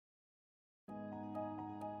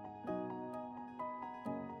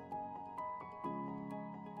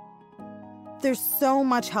There's so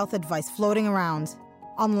much health advice floating around,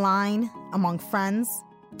 online, among friends,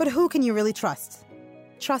 but who can you really trust?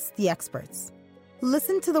 Trust the experts.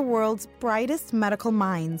 Listen to the world's brightest medical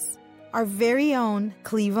minds, our very own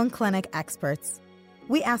Cleveland Clinic experts.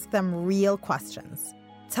 We ask them real questions,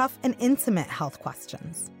 tough and intimate health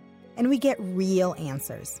questions, and we get real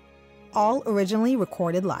answers, all originally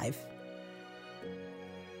recorded live.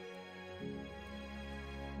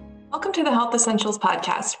 Welcome to the Health Essentials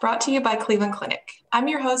podcast, brought to you by Cleveland Clinic. I'm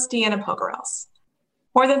your host, Deanna Pogarels.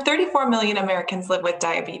 More than 34 million Americans live with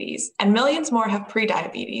diabetes, and millions more have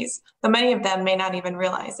prediabetes, though many of them may not even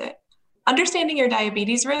realize it. Understanding your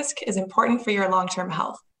diabetes risk is important for your long-term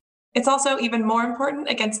health. It's also even more important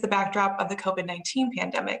against the backdrop of the COVID-19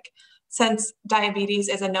 pandemic, since diabetes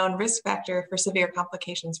is a known risk factor for severe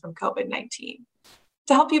complications from COVID-19.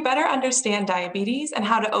 To help you better understand diabetes and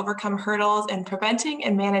how to overcome hurdles in preventing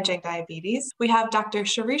and managing diabetes, we have Dr.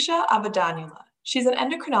 Shirisha Avadhanula. She's an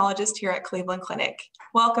endocrinologist here at Cleveland Clinic.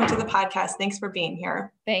 Welcome to the podcast. Thanks for being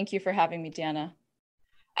here. Thank you for having me, Deanna.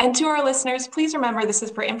 And to our listeners, please remember this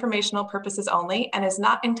is for informational purposes only and is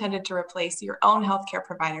not intended to replace your own healthcare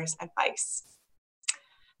provider's advice.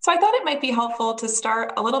 So I thought it might be helpful to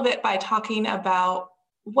start a little bit by talking about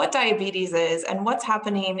what diabetes is and what's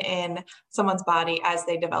happening in someone's body as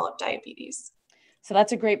they develop diabetes. So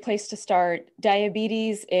that's a great place to start.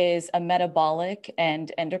 Diabetes is a metabolic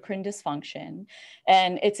and endocrine dysfunction,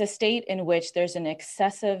 and it's a state in which there's an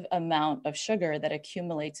excessive amount of sugar that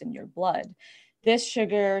accumulates in your blood. This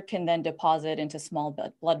sugar can then deposit into small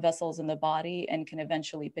blood vessels in the body and can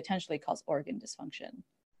eventually potentially cause organ dysfunction.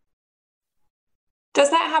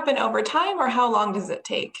 Does that happen over time, or how long does it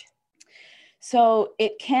take? So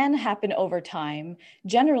it can happen over time.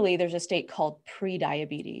 Generally, there's a state called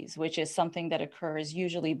prediabetes, which is something that occurs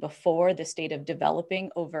usually before the state of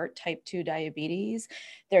developing overt type 2 diabetes.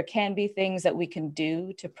 There can be things that we can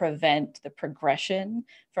do to prevent the progression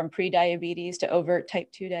from prediabetes to overt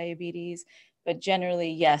type 2 diabetes. But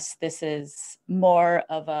generally, yes, this is more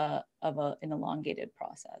of an elongated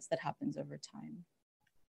process that happens over time.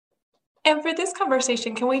 And for this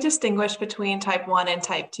conversation, can we distinguish between type 1 and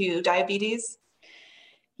type 2 diabetes?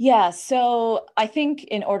 Yeah, so I think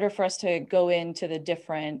in order for us to go into the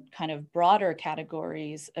different kind of broader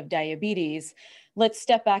categories of diabetes, let's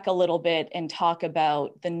step back a little bit and talk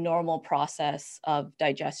about the normal process of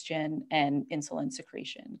digestion and insulin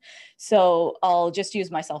secretion. So I'll just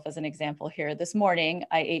use myself as an example here. This morning,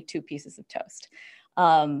 I ate 2 pieces of toast.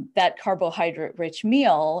 That carbohydrate-rich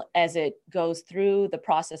meal, as it goes through the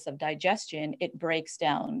process of digestion, it breaks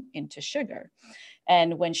down into sugar.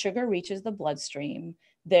 And when sugar reaches the bloodstream,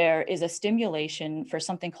 there is a stimulation for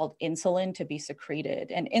something called insulin to be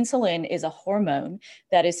secreted. And insulin is a hormone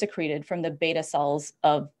that is secreted from the beta cells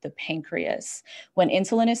of the pancreas. When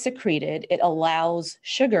insulin is secreted, it allows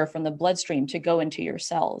sugar from the bloodstream to go into your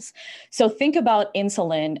cells. So think about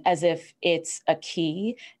insulin as if it's a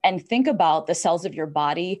key, and think about the cells of your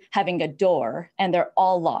body having a door and they're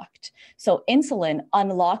all locked. So insulin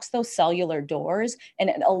unlocks those cellular doors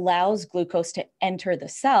and it allows glucose to enter the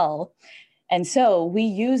cell. And so we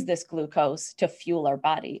use this glucose to fuel our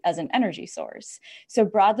body as an energy source. So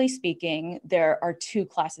broadly speaking, there are 2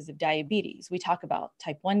 classes of diabetes. We talk about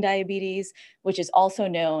type 1 diabetes, which is also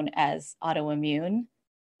known as autoimmune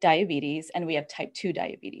diabetes, and we have type 2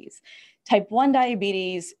 diabetes. Type 1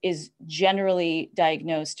 diabetes is generally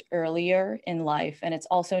diagnosed earlier in life, and it's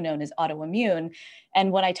also known as autoimmune.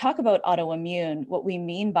 And when I talk about autoimmune, what we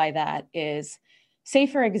mean by that is, say,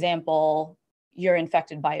 for example, you're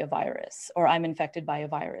infected by a virus, or I'm infected by a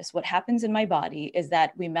virus. What happens in my body is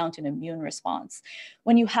that we mount an immune response.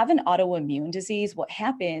 When you have an autoimmune disease, what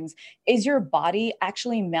happens is your body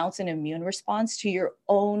actually mounts an immune response to your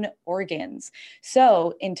own organs.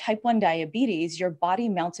 So in type 1 diabetes, your body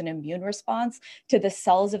mounts an immune response to the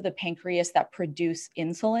cells of the pancreas that produce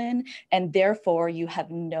insulin, and therefore you have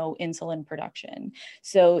no insulin production.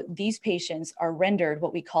 So these patients are rendered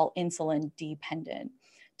what we call insulin dependent.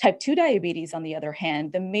 Type 2 diabetes, on the other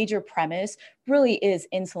hand, the major premise really is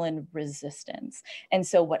insulin resistance. And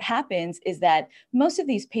so what happens is that most of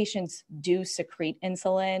these patients do secrete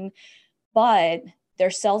insulin, but their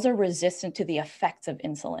cells are resistant to the effects of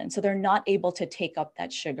insulin. So they're not able to take up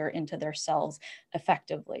that sugar into their cells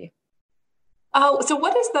effectively. Oh, so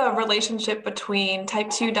what is the relationship between type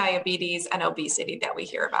 2 diabetes and obesity that we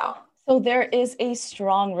hear about? So there is a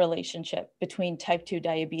strong relationship between type 2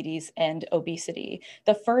 diabetes and obesity.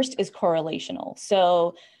 The first is correlational.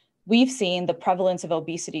 So we've seen the prevalence of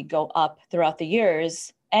obesity go up throughout the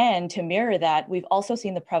years. And to mirror that, we've also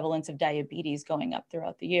seen the prevalence of diabetes going up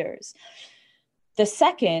throughout the years. The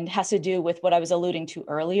second has to do with what I was alluding to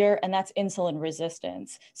earlier, and that's insulin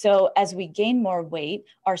resistance. So as we gain more weight,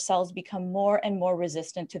 our cells become more and more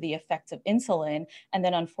resistant to the effects of insulin, and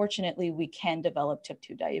then unfortunately, we can develop type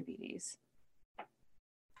 2 diabetes.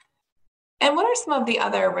 And what are some of the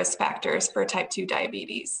other risk factors for type 2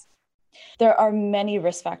 diabetes? There are many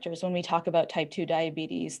risk factors when we talk about type 2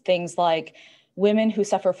 diabetes. Things like women who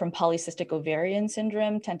suffer from polycystic ovarian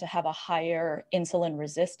syndrome tend to have a higher insulin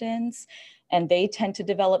resistance, and they tend to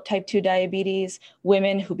develop type 2 diabetes.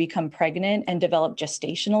 Women who become pregnant and develop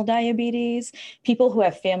gestational diabetes, people who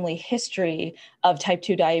have family history of type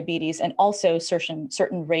 2 diabetes, and also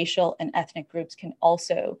certain racial and ethnic groups can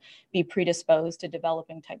also be predisposed to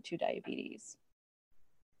developing type 2 diabetes.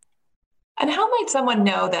 And how might someone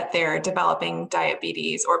know that they're developing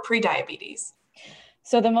diabetes or prediabetes?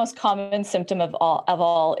 So the most common symptom of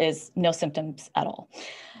all is no symptoms at all.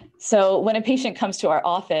 So when a patient comes to our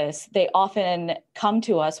office, they often come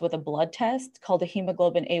to us with a blood test called a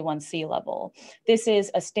hemoglobin A1C level. This is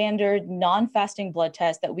a standard non-fasting blood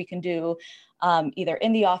test that we can do either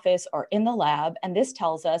in the office or in the lab. And this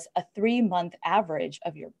tells us a 3-month average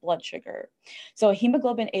of your blood sugar. So a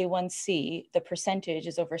hemoglobin A1C, the percentage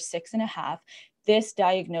is over 6.5. This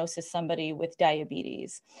diagnoses somebody with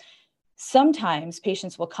diabetes. Sometimes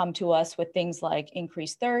patients will come to us with things like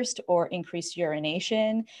increased thirst or increased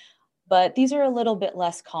urination, but these are a little bit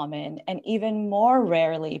less common. And even more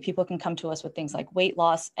rarely, people can come to us with things like weight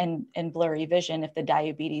loss and blurry vision if the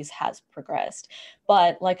diabetes has progressed.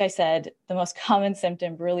 But like I said, the most common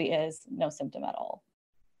symptom really is no symptom at all.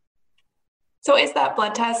 So is that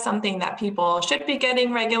blood test something that people should be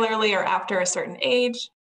getting regularly or after a certain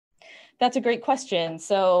age? That's a great question.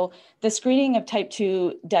 So the screening of type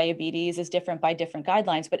 2 diabetes is different by different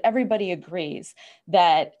guidelines, but everybody agrees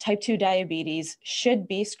that type 2 diabetes should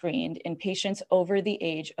be screened in patients over the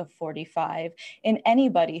age of 45, in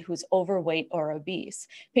anybody who's overweight or obese.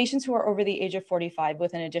 Patients who are over the age of 45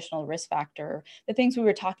 with an additional risk factor, the things we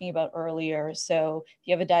were talking about earlier. So if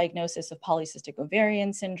you have a diagnosis of polycystic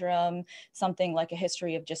ovarian syndrome, something like a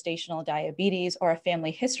history of gestational diabetes, or a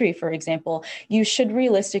family history, for example, you should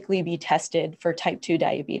realistically be tested for type 2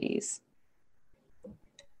 diabetes.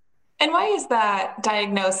 And why is that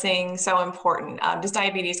diagnosing so important? Does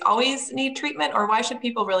diabetes always need treatment, or why should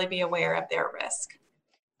people really be aware of their risk?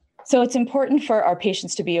 So it's important for our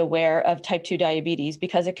patients to be aware of type 2 diabetes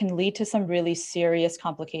because it can lead to some really serious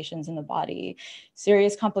complications in the body.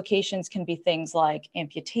 Serious complications can be things like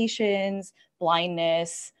amputations,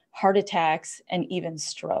 blindness, heart attacks, and even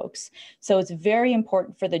strokes. So it's very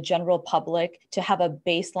important for the general public to have a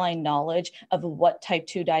baseline knowledge of what type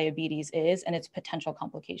 2 diabetes is and its potential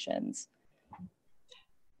complications.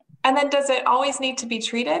 And then does it always need to be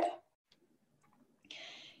treated?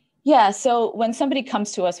 Yeah, so when somebody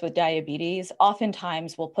comes to us with diabetes,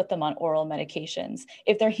 oftentimes we'll put them on oral medications.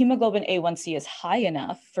 If their hemoglobin A1C is high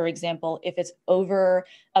enough, for example, if it's over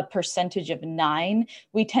a percentage of 9,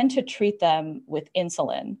 we tend to treat them with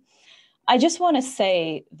insulin. I just want to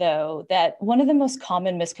say, though, that one of the most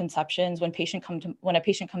common misconceptions when a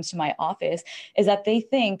patient comes to my office is that they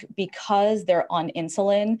think because they're on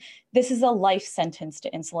insulin, this is a life sentence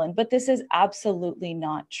to insulin, but this is absolutely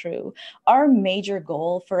not true. Our major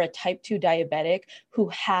goal for a type 2 diabetic who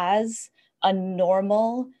has a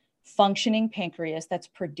normal functioning pancreas that's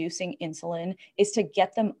producing insulin is to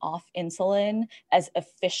get them off insulin as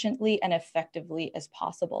efficiently and effectively as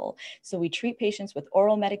possible. So we treat patients with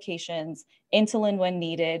oral medications, insulin when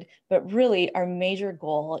needed, but really our major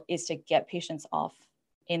goal is to get patients off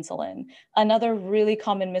insulin. Another really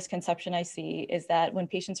common misconception I see is that when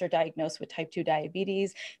patients are diagnosed with type 2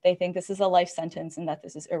 diabetes, they think this is a life sentence and that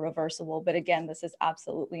this is irreversible. But again, this is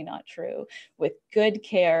absolutely not true. With good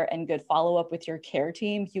care and good follow-up with your care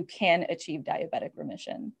team, you can achieve diabetic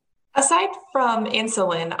remission. Aside from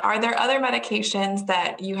insulin, are there other medications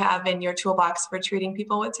that you have in your toolbox for treating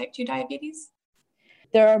people with type 2 diabetes?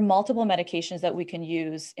 There are multiple medications that we can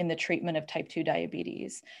use in the treatment of type 2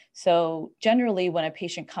 diabetes. So generally, when a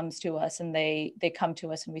patient comes to us and they come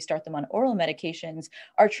to us and we start them on oral medications,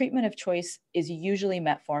 our treatment of choice is usually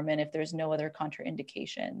metformin if there's no other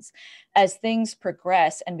contraindications. As things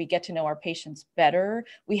progress and we get to know our patients better,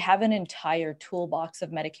 we have an entire toolbox of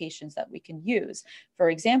medications that we can use. For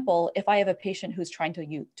example, if I have a patient who's trying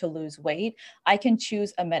to lose weight, I can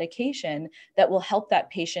choose a medication that will help that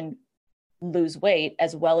patient lose weight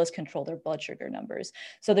as well as control their blood sugar numbers.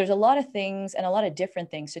 So there's a lot of things and a lot of different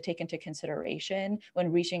things to take into consideration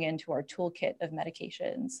when reaching into our toolkit of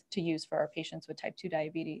medications to use for our patients with type 2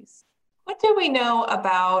 diabetes. What do we know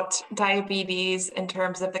about diabetes in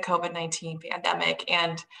terms of the COVID-19 pandemic?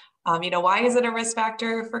 And Why is it a risk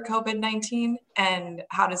factor for COVID-19 and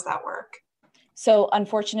how does that work? So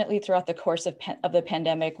unfortunately, throughout the course of the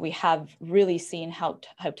pandemic, we have really seen how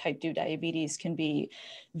type 2 diabetes can be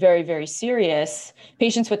very, very serious.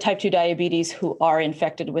 Patients with type 2 diabetes who are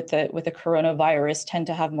infected with the coronavirus tend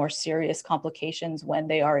to have more serious complications when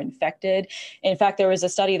they are infected. In fact, there was a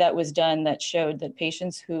study that was done that showed that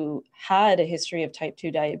patients who had a history of type 2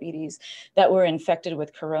 diabetes that were infected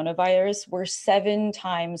with coronavirus were 7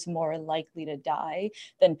 times more likely to die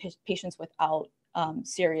than patients without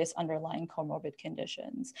serious underlying comorbid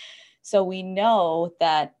conditions. So we know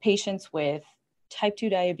that patients with type 2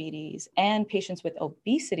 diabetes and patients with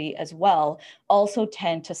obesity as well also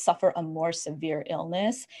tend to suffer a more severe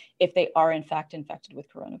illness if they are in fact infected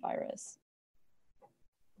with coronavirus.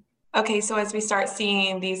 Okay, so as we start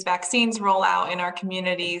seeing these vaccines roll out in our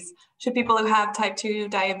communities, should people who have type 2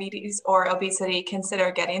 diabetes or obesity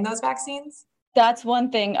consider getting those vaccines? That's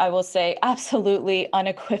one thing I will say absolutely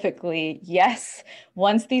unequivocally, yes.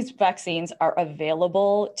 Once these vaccines are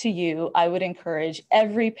available to you, I would encourage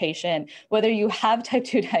every patient, whether you have type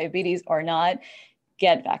 2 diabetes or not,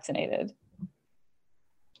 get vaccinated.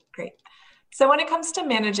 Great. So when it comes to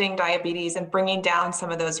managing diabetes and bringing down some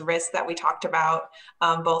of those risks that we talked about,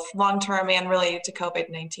 both long-term and related to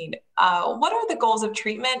COVID-19, what are the goals of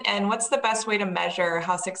treatment and what's the best way to measure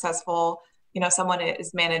how successful someone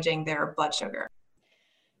is managing their blood sugar?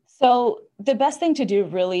 So the best thing to do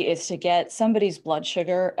really is to get somebody's blood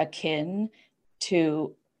sugar akin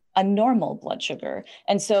to a normal blood sugar.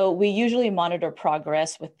 And so we usually monitor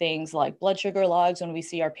progress with things like blood sugar logs when we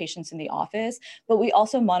see our patients in the office, but we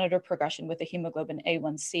also monitor progression with the hemoglobin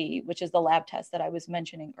A1C, which is the lab test that I was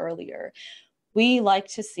mentioning earlier. We like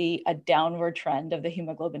to see a downward trend of the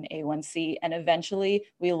hemoglobin A1C, and eventually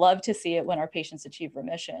we love to see it when our patients achieve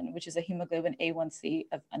remission, which is a hemoglobin A1C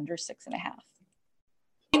of under 6.5.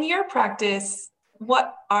 In your practice,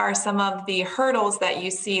 what are some of the hurdles that you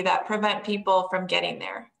see that prevent people from getting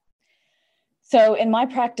there? So in my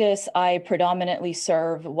practice, I predominantly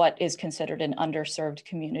serve what is considered an underserved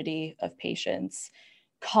community of patients.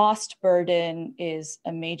 Cost burden is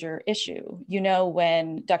a major issue.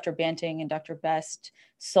 When Dr. Banting and Dr. Best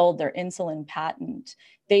sold their insulin patent,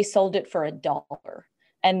 they sold it for $1.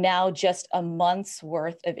 And now just a month's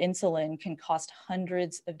worth of insulin can cost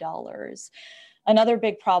hundreds of dollars. Another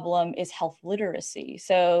big problem is health literacy.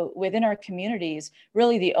 So within our communities,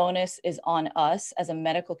 really the onus is on us as a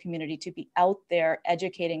medical community to be out there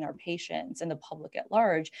educating our patients and the public at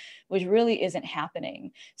large, which really isn't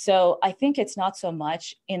happening. So I think it's not so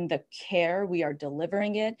much in the care we are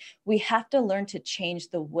delivering it. We have to learn to change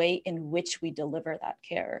the way in which we deliver that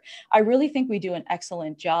care. I really think we do an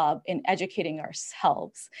excellent job in educating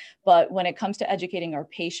ourselves, but when it comes to educating our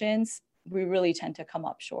patients, we really tend to come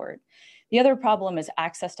up short. The other problem is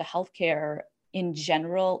access to healthcare in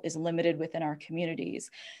general is limited within our communities.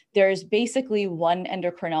 There's basically one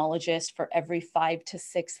endocrinologist for every 5,000 to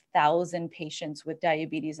 6,000 patients with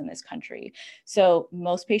diabetes in this country. So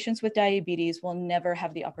most patients with diabetes will never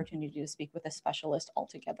have the opportunity to speak with a specialist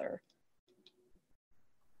altogether.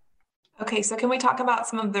 Okay, so can we talk about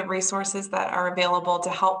some of the resources that are available to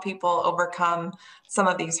help people overcome some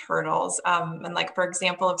of these hurdles? And for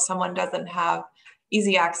example, if someone doesn't have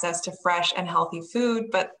easy access to fresh and healthy food,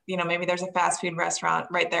 but maybe there's a fast food restaurant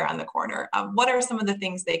right there on the corner. What are some of the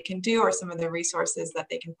things they can do or some of the resources that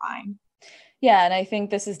they can find? Yeah, and I think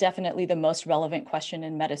this is definitely the most relevant question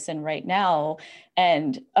in medicine right now,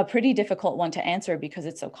 and a pretty difficult one to answer because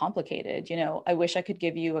it's so complicated. I wish I could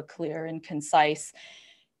give you a clear and concise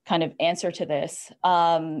kind of answer to this.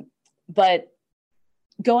 But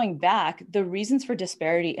going back, the reasons for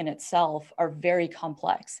disparity in itself are very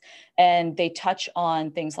complex, and they touch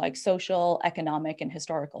on things like social, economic, and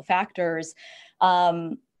historical factors.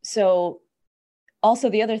 So also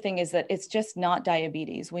the other thing is that it's just not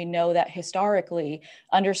diabetes. We know that historically,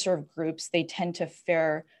 underserved groups, they tend to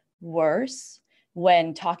fare worse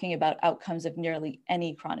when talking about outcomes of nearly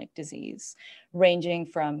any chronic disease, ranging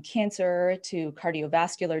from cancer to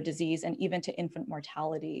cardiovascular disease and even to infant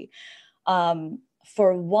mortality.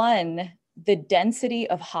 For one, the density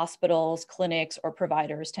of hospitals, clinics, or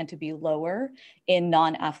providers tend to be lower in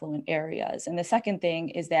non-affluent areas. And the second thing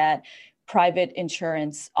is that private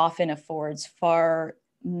insurance often affords far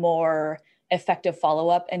more effective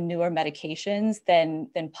follow-up and newer medications than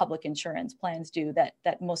public insurance plans do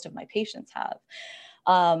that most of my patients have.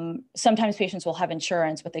 Sometimes patients will have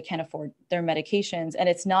insurance, but they can't afford their medications. And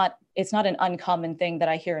it's not an uncommon thing that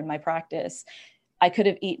I hear in my practice. I could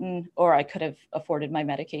have eaten or I could have afforded my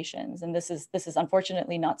medications. And this is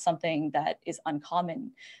unfortunately not something that is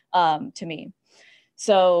uncommon to me.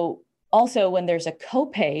 So Also, when there's a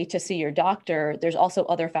copay to see your doctor, there's also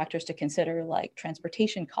other factors to consider, like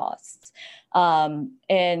transportation costs. And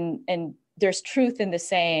there's truth in the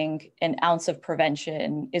saying, an ounce of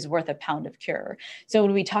prevention is worth a pound of cure. So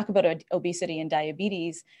when we talk about obesity and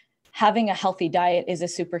diabetes, having a healthy diet is a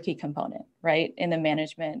super key component, right, in the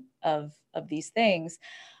management of these things.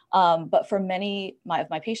 But for many of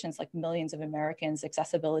my patients, like millions of Americans,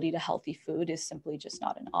 accessibility to healthy food is simply just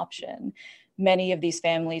not an option. Many of these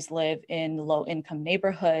families live in low-income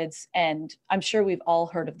neighborhoods, and I'm sure we've all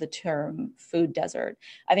heard of the term food desert.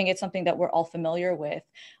 I think it's something that we're all familiar with,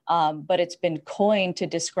 but it's been coined to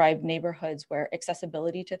describe neighborhoods where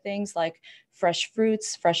accessibility to things like fresh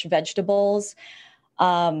fruits, fresh vegetables,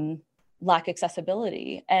 lack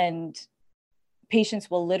accessibility. And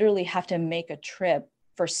patients will literally have to make a trip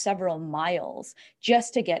for several miles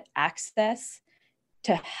just to get access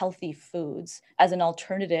to healthy foods as an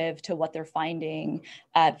alternative to what they're finding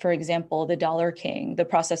at, for example, the Dollar King, the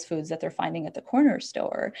processed foods that they're finding at the corner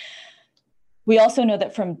store. We also know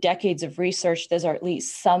that from decades of research, there's at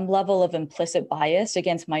least some level of implicit bias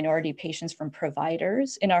against minority patients from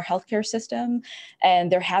providers in our healthcare system.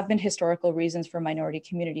 And there have been historical reasons for minority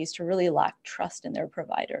communities to really lack trust in their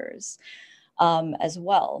providers as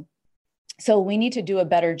well. So we need to do a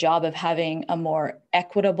better job of having a more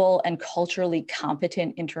equitable and culturally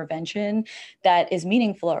competent intervention that is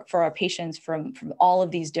meaningful for our patients from all of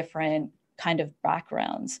these different kind of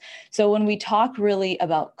backgrounds. So when we talk really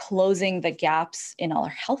about closing the gaps in our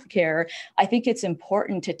healthcare, I think it's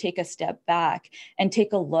important to take a step back and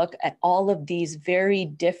take a look at all of these very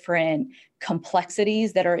different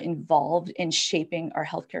complexities that are involved in shaping our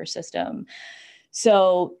healthcare system.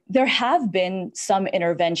 So there have been some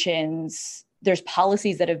interventions, there's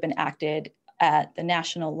policies that have been acted at the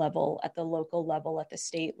national level, at the local level, at the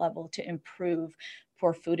state level to improve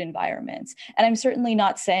for food environments. And I'm certainly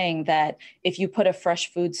not saying that if you put a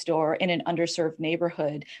fresh food store in an underserved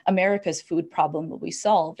neighborhood, America's food problem will be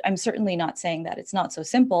solved. I'm certainly not saying that. It's not so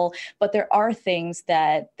simple, but there are things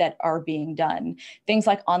that are being done. Things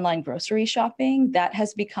like online grocery shopping, that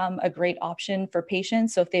has become a great option for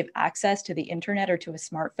patients. So if they have access to the internet or to a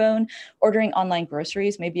smartphone, ordering online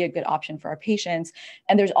groceries may be a good option for our patients.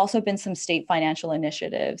 And there's also been some state financial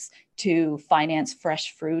initiatives to finance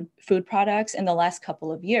fresh food products in the last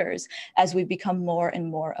couple of years as we become more and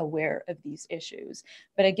more aware of these issues.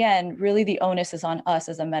 But again, really the onus is on us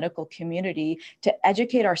as a medical community to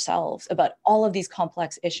educate ourselves about all of these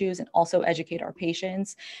complex issues and also educate our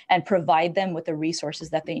patients and provide them with the resources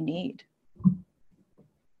that they need.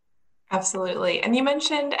 Absolutely. And you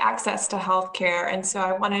mentioned access to healthcare. And so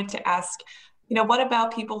I wanted to ask, what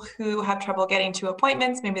about people who have trouble getting to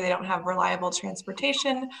appointments? Maybe they don't have reliable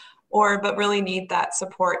transportation but really need that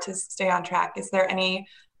support to stay on track. Is there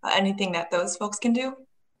anything that those folks can do?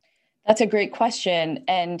 That's a great question.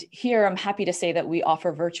 And here I'm happy to say that we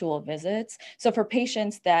offer virtual visits. So for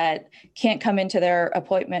patients that can't come into their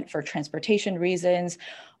appointment for transportation reasons,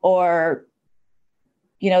 or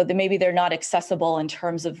maybe they're not accessible in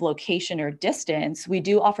terms of location or distance, we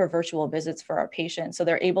do offer virtual visits for our patients. So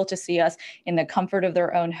they're able to see us in the comfort of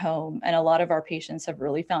their own home. And a lot of our patients have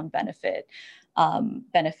really found benefit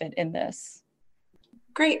in this.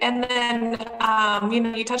 Great. And then,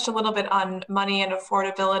 you touched a little bit on money and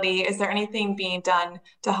affordability. Is there anything being done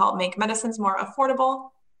to help make medicines more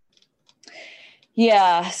affordable?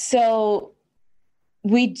 Yeah, so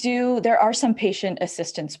there are some patient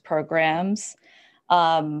assistance programs.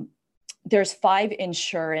 There's 5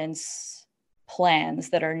 insurance plans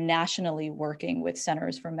that are nationally working with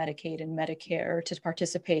Centers for Medicaid and Medicare to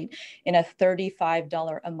participate in a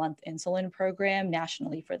 $35 a month insulin program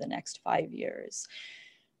nationally for the next 5 years.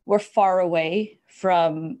 We're far away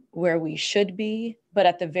from where we should be, but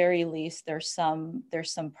at the very least, there's some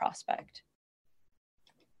prospect.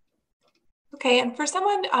 Okay, and for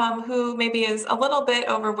someone who maybe is a little bit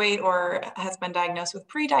overweight or has been diagnosed with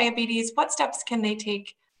prediabetes, what steps can they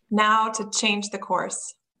take now to change the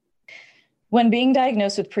course? When being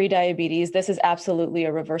diagnosed with prediabetes, this is absolutely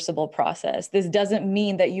a reversible process. This doesn't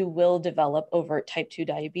mean that you will develop overt type 2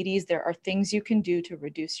 diabetes. There are things you can do to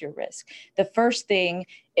reduce your risk. The first thing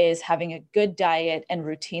is having a good diet and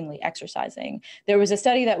routinely exercising. There was a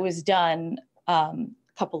study that was done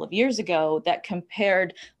couple of years ago that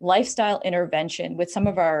compared lifestyle intervention with some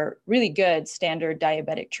of our really good standard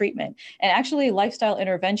diabetic treatment. And actually, lifestyle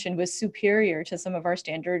intervention was superior to some of our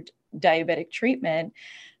standard diabetic treatment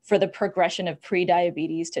for the progression of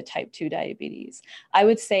prediabetes to type 2 diabetes. I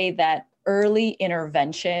would say that early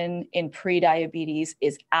intervention in prediabetes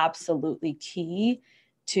is absolutely key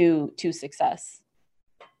to success.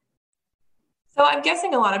 So I'm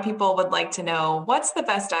guessing a lot of people would like to know, what's the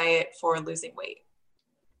best diet for losing weight?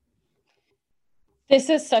 This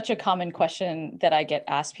is such a common question that I get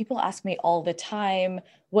asked. People ask me all the time,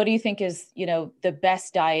 what do you think is, the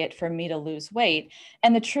best diet for me to lose weight?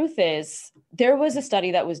 And the truth is, there was a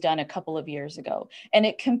study that was done a couple of years ago, and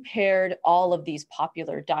it compared all of these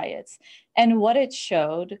popular diets. And what it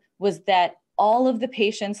showed was that all of the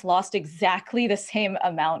patients lost exactly the same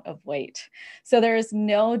amount of weight. So there is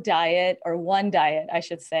no diet, or one diet, I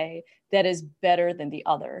should say, that is better than the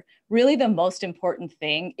other. Really, the most important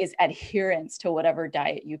thing is adherence to whatever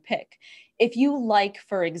diet you pick. If you like,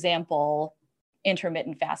 for example,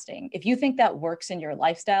 intermittent fasting, if you think that works in your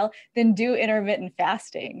lifestyle, then do intermittent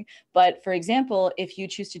fasting. But for example, if you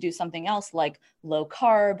choose to do something else like low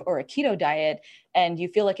carb or a keto diet, and you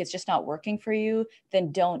feel like it's just not working for you,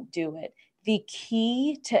 then don't do it. The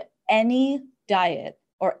key to any diet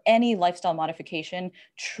or any lifestyle modification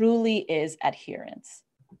truly is adherence.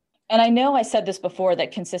 And I know I said this before,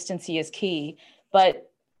 that consistency is key, but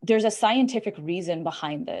there's a scientific reason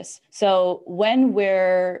behind this. So when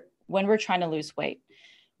we're trying to lose weight,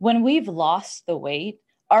 when we've lost the weight,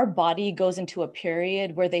 our body goes into a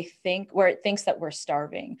period where it thinks that we're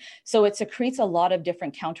starving. So it secretes a lot of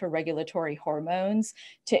different counter-regulatory hormones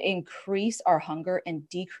to increase our hunger and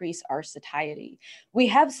decrease our satiety. We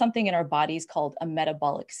have something in our bodies called a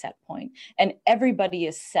metabolic set point, and everybody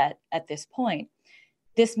is set at this point.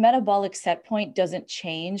 This metabolic set point doesn't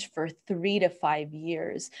change for 3 to 5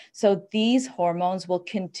 years. So these hormones will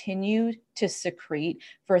continue to secrete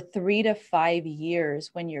for 3 to 5 years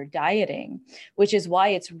when you're dieting, which is why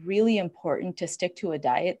it's really important to stick to a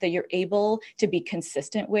diet that you're able to be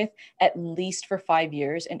consistent with at least for 5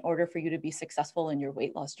 years in order for you to be successful in your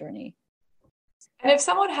weight loss journey. And if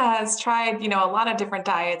someone has tried, a lot of different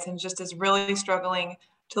diets and just is really struggling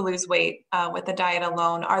to lose weight with the diet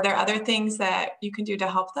alone, are there other things that you can do to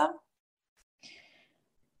help them?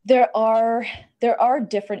 There are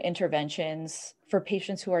different interventions for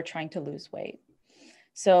patients who are trying to lose weight.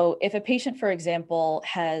 So if a patient, for example,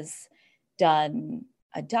 has done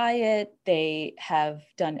a diet, they have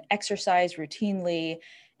done exercise routinely,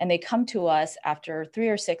 and they come to us after 3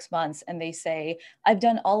 or 6 months and they say, I've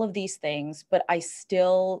done all of these things, but I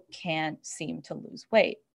still can't seem to lose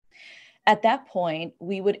weight. At that point,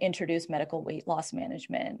 we would introduce medical weight loss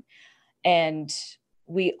management. And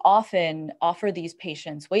we often offer these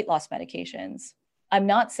patients weight loss medications. I'm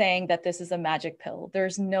not saying that this is a magic pill.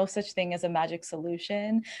 There's no such thing as a magic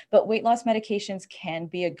solution, but weight loss medications can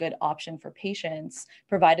be a good option for patients,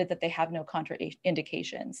 provided that they have no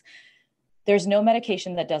contraindications. There's no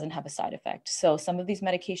medication that doesn't have a side effect. So some of these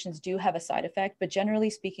medications do have a side effect, but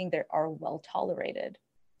generally speaking, they are well tolerated.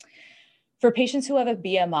 For patients who have a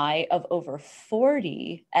BMI of over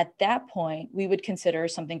 40, at that point, we would consider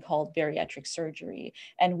something called bariatric surgery,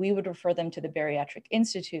 and we would refer them to the Bariatric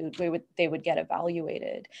Institute where they would get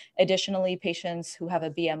evaluated. Additionally, patients who have a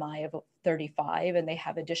BMI of 35 and they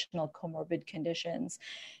have additional comorbid conditions,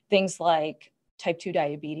 things like type 2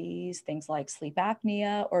 diabetes, things like sleep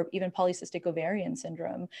apnea, or even polycystic ovarian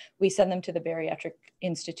syndrome, we send them to the Bariatric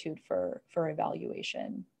Institute for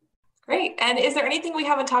evaluation. Great. And is there anything we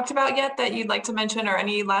haven't talked about yet that you'd like to mention, or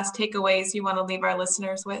any last takeaways you want to leave our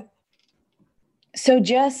listeners with? So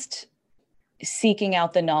just seeking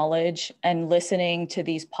out the knowledge and listening to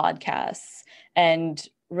these podcasts and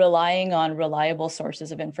relying on reliable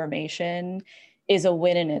sources of information is a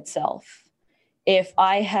win in itself. If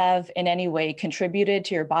I have in any way contributed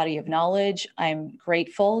to your body of knowledge, I'm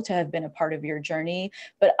grateful to have been a part of your journey,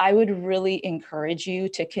 but I would really encourage you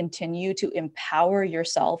to continue to empower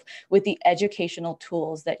yourself with the educational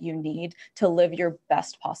tools that you need to live your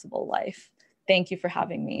best possible life. Thank you for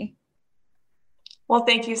having me. Well,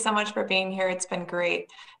 thank you so much for being here. It's been great.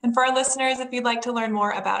 And for our listeners, if you'd like to learn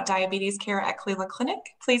more about diabetes care at Cleveland Clinic,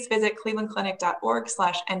 please visit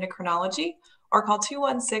clevelandclinic.org/endocrinology or call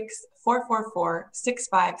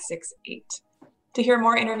 216-444-6568. To hear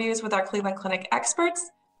more interviews with our Cleveland Clinic experts,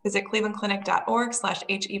 visit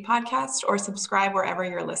clevelandclinic.org/HE podcast or subscribe wherever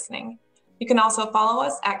you're listening. You can also follow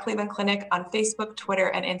us at Cleveland Clinic on Facebook, Twitter,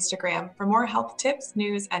 and Instagram for more health tips,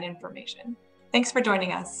 news, and information. Thanks for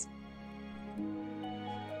joining us.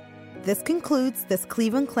 This concludes this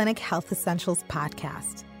Cleveland Clinic Health Essentials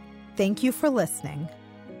podcast. Thank you for listening.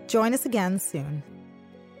 Join us again soon.